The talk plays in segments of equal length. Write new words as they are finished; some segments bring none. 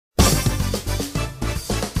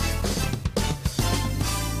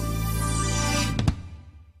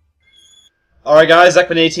Alright guys,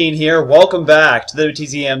 Zekman18 here. Welcome back to the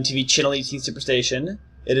WTZM TV channel 18 Superstation.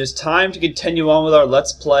 It is time to continue on with our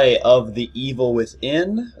Let's Play of The Evil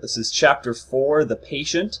Within. This is Chapter 4, The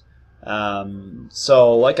Patient.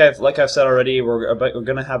 So, like I've said already, we're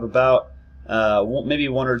going to have about maybe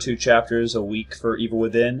 1 or 2 chapters a week for Evil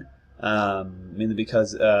Within. Mainly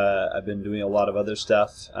because I've been doing a lot of other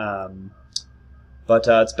stuff. But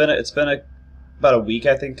it's been about a week,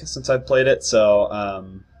 I think, since I've played it,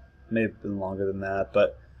 so may have been longer than that,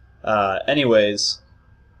 but anyways,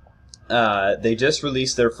 they just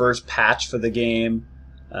released their first patch for the game.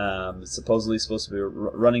 It's supposedly supposed to be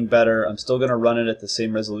running better. I'm still going to run it at the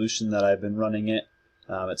same resolution that I've been running it.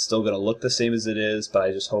 It's still going to look the same as it is, but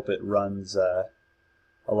I just hope it runs a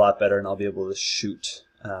lot better and I'll be able to shoot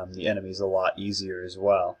the enemies a lot easier as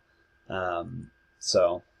well.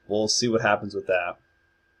 So we'll see what happens with that.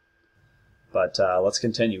 But let's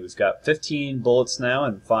continue. We've got 15 bullets now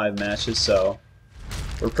and 5 matches, so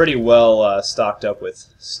we're pretty well stocked up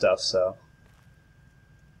with stuff. So.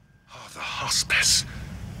 Oh, the hospice.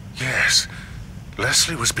 Yes.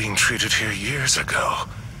 Leslie was being treated here years ago.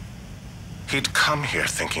 He'd come here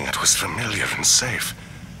thinking it was familiar and safe.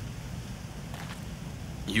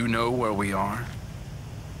 You know where we are?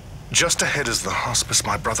 Just ahead is the hospice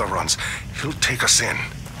my brother runs. He'll take us in.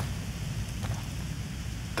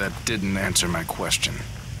 That didn't answer my question.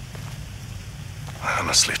 I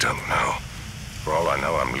honestly don't know. For all I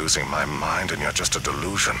know, I'm losing my mind and you're just a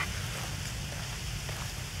delusion.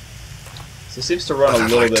 So it seems to run But a I'd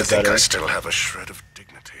little like bit to think better. I still have a shred of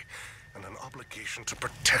dignity and an obligation to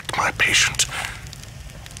protect my patient.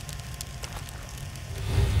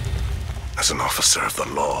 As an officer of the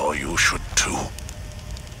law, you should too.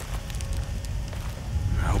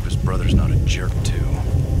 I hope his brother's not a jerk too.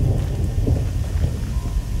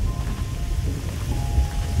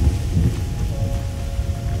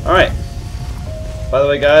 Alright. By the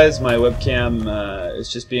way, guys, my webcam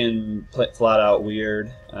is just being flat out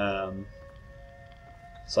weird.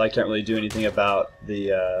 So I can't really do anything about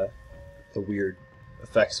the weird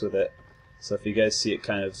effects with it. So if you guys see it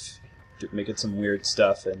kind of making some weird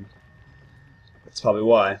stuff, and that's probably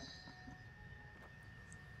why.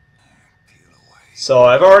 So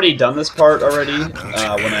I've already done this part already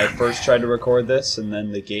when I first tried to record this, and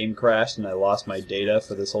then the game crashed and I lost my data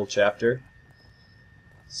for this whole chapter.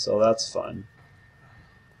 So that's fun.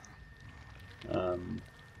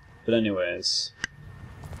 But anyways.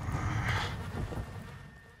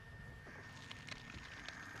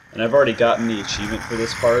 And I've already gotten the achievement for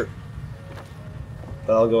this part.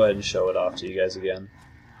 But I'll go ahead and show it off to you guys again.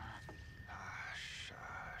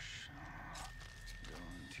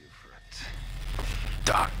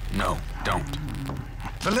 Doc, no, don't.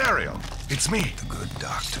 Valerio, it's me. The good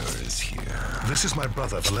doctor is here. This is my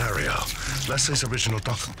brother, Valerio. Leslie's original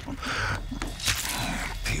doctor.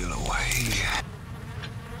 Peel away.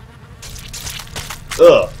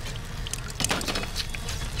 Ugh!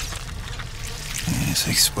 Yes,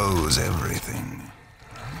 expose everything.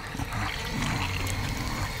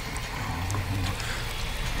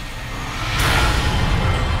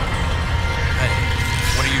 Hey,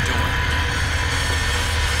 what are you doing?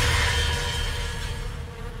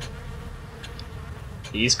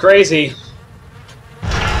 He's crazy!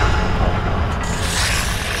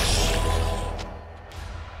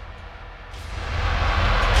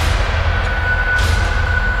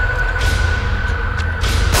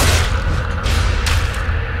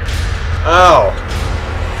 Ow!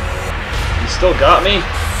 You still got me?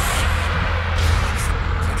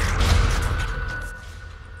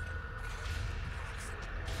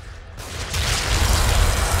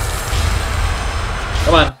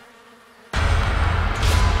 Come on.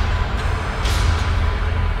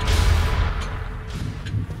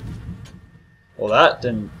 Well, that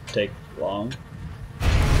didn't take long.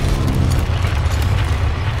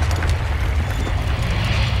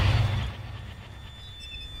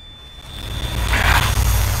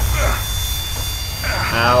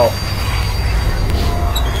 Ow.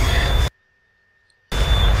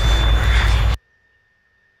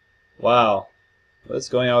 Wow. What's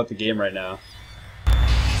going on with the game right now?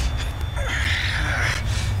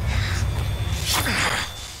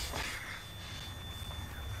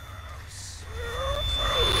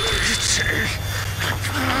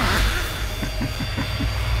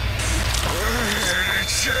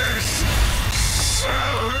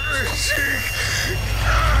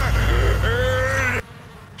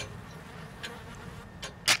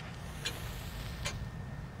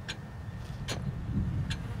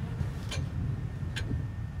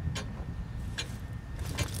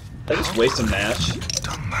 Did I just waste a match?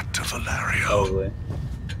 Done that to Valerio. Probably.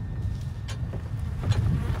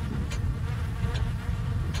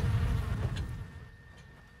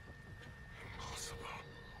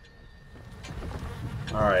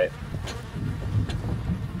 Alright.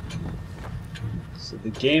 So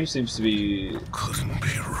the game seems to be Couldn't be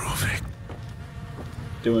Ruvik.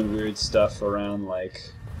 doing weird stuff around,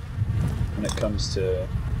 like, when it comes to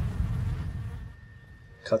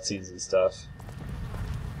cutscenes and stuff.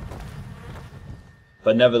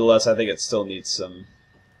 But nevertheless, I think it still needs some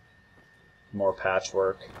more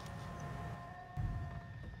patchwork.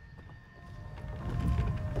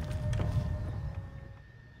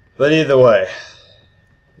 But either way,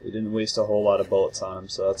 we didn't waste a whole lot of bullets on him,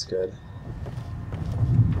 so that's good.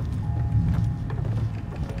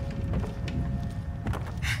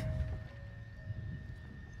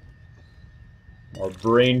 More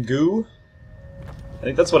brain goo. I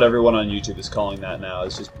think that's what everyone on YouTube is calling that now,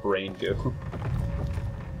 is just brain goo.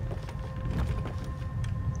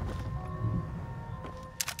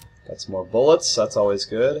 Got some more bullets, that's always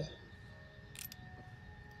good.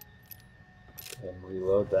 And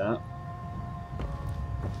reload that.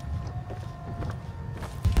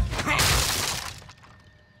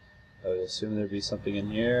 I would assume there'd be something in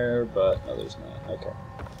here, but no, there's not. Okay.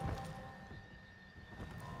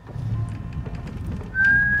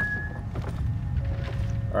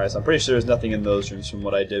 Alright, so I'm pretty sure there's nothing in those rooms from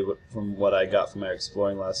what I did, from what I got from our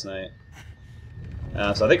exploring last night.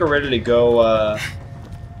 So I think we're ready to go,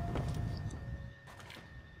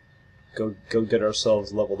 go get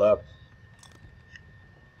ourselves leveled up.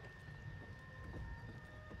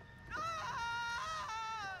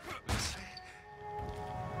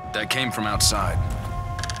 That came from outside.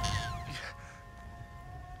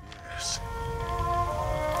 Yes.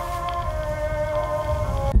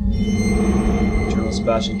 General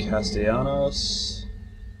Sebastian Castellanos.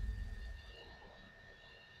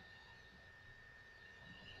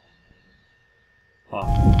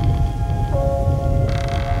 Huh.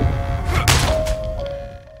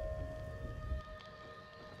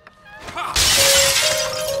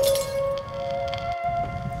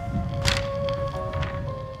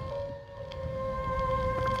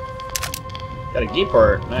 Got a key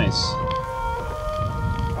part, nice.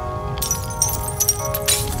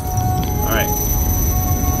 Alright.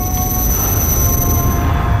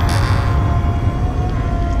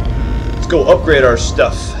 Let's go upgrade our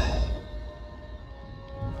stuff.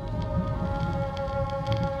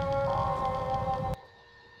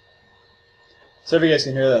 So if you guys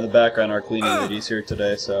can hear that in the background, our cleaning lady's here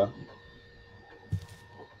today, so.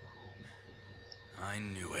 I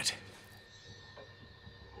knew it.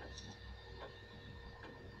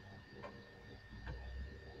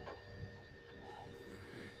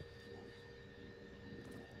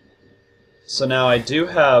 So now I do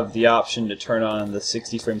have the option to turn on the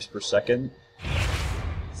 60 frames per second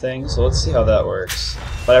thing, so let's see how that works.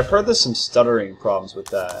 But I've heard there's some stuttering problems with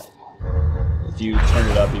that, if you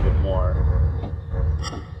turn it up even more.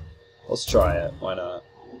 Let's try it, why not?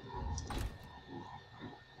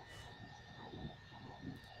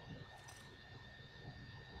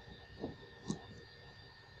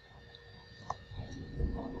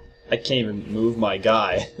 I can't even move my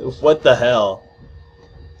guy. What the hell?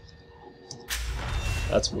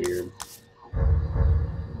 That's weird.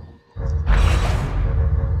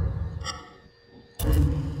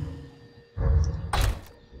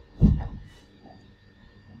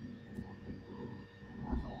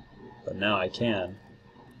 But now I can.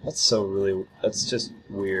 That's just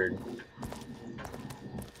weird.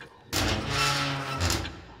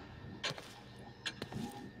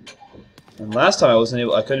 And last time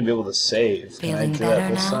I couldn't be able to save. Can I do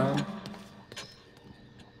that this time?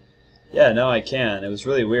 Yeah, no, I can. It was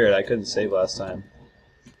really weird. I couldn't save last time.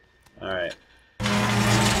 Alright.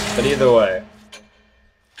 But either way.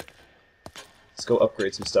 Let's go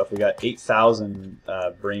upgrade some stuff. We got 8,000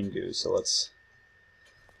 brain goo, so let's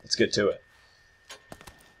get to it.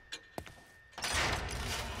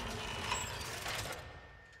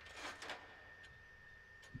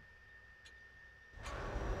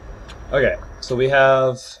 Okay, so we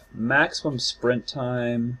have maximum sprint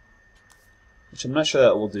time, which I'm not sure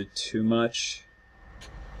that will do too much.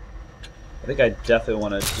 I think I definitely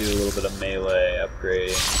want to do a little bit of melee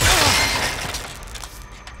upgrading.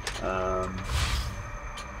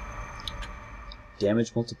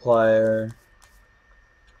 Damage multiplier.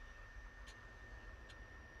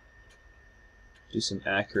 Do some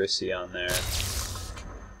accuracy on there.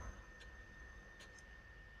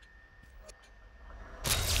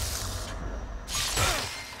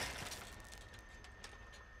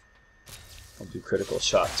 I'll do critical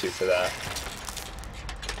shot too for that.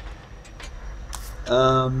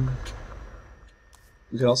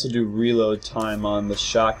 We can also do reload time on the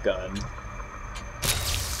shotgun,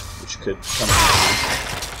 which could come in.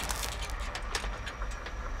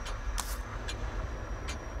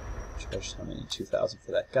 There's how many? 2,000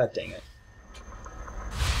 for that. God dang it.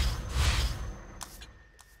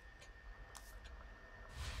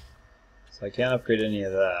 So I can't upgrade any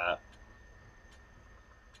of that.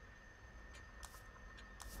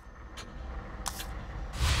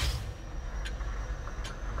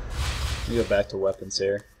 Let me go back to weapons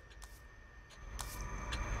here.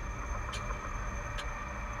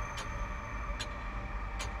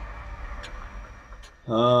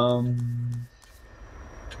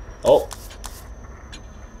 Oh.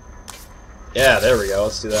 Yeah, there we go.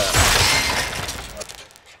 Let's do that.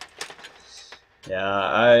 Yeah,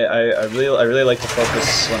 I really like to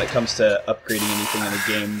focus when it comes to upgrading anything in a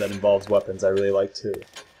game that involves weapons. I really like to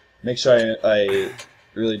make sure I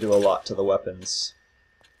really do a lot to the weapons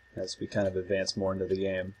as we kind of advance more into the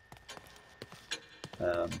game.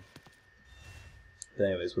 But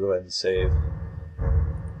anyways, we'll go ahead and save.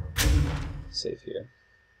 Save here.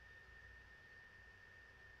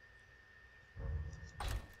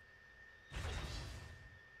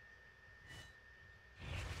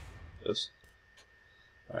 Oops.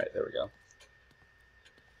 Alright, there we go.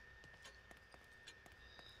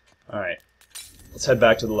 Alright. Let's head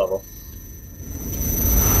back to the level.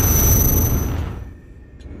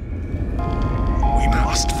 We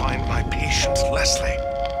must find my patient, Leslie.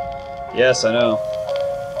 Yes, I know.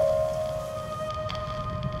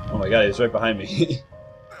 Oh my god, he's right behind me.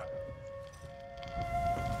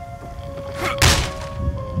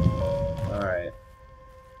 Alright.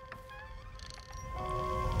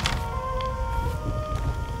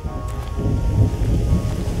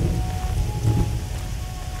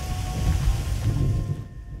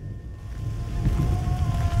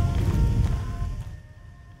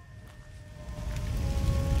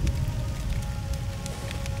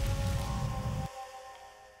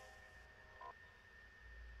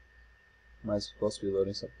 Am I supposed to be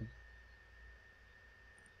loading something?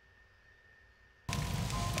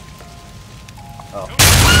 Oh.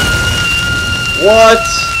 What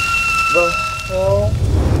the hell?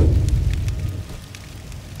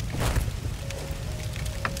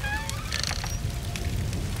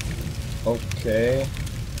 Okay.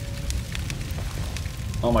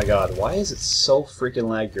 Oh my god, why is it so freaking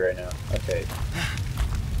laggy right now? Okay.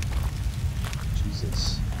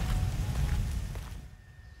 Jesus.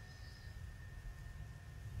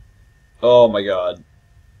 Oh my god.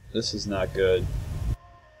 This is not good.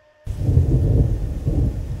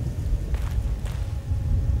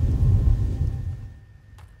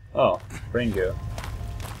 Oh, brain goo.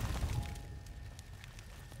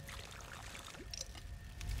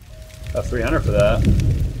 Got 300 for that.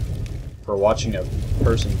 For watching a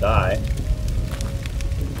person die.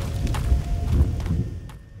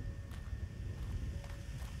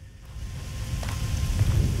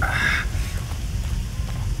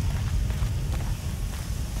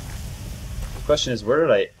 The question is, where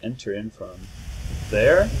did I enter in from?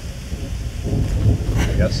 There?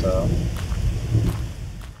 I guess so.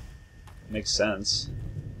 Makes sense.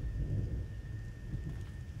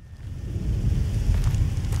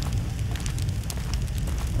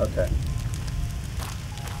 Okay.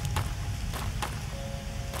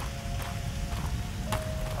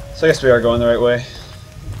 So I guess we are going the right way.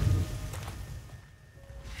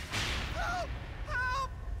 Help! Help!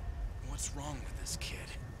 What's wrong with this kid?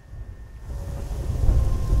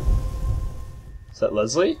 Is that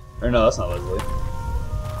Leslie? Or no, that's not Leslie.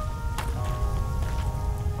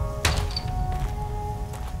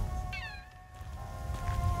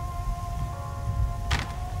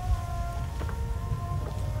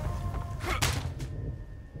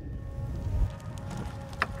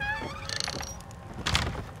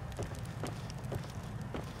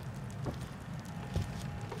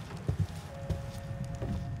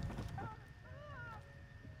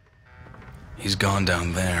 He's gone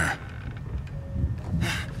down there.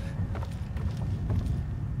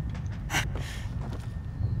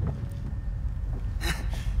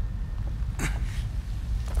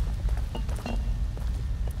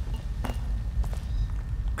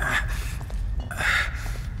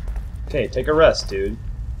 Okay, take a rest, dude.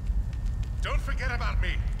 Don't forget about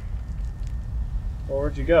me. Well,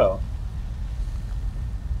 where'd you go?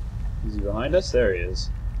 Is he behind us? There he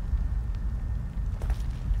is.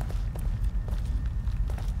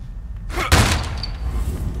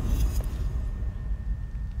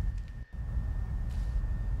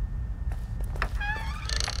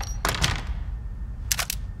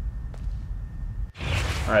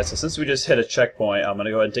 Alright, so since we just hit a checkpoint, I'm going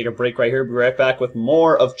to go ahead and take a break right here. Be right back with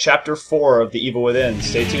more of Chapter 4 of The Evil Within.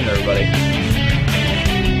 Stay tuned, everybody.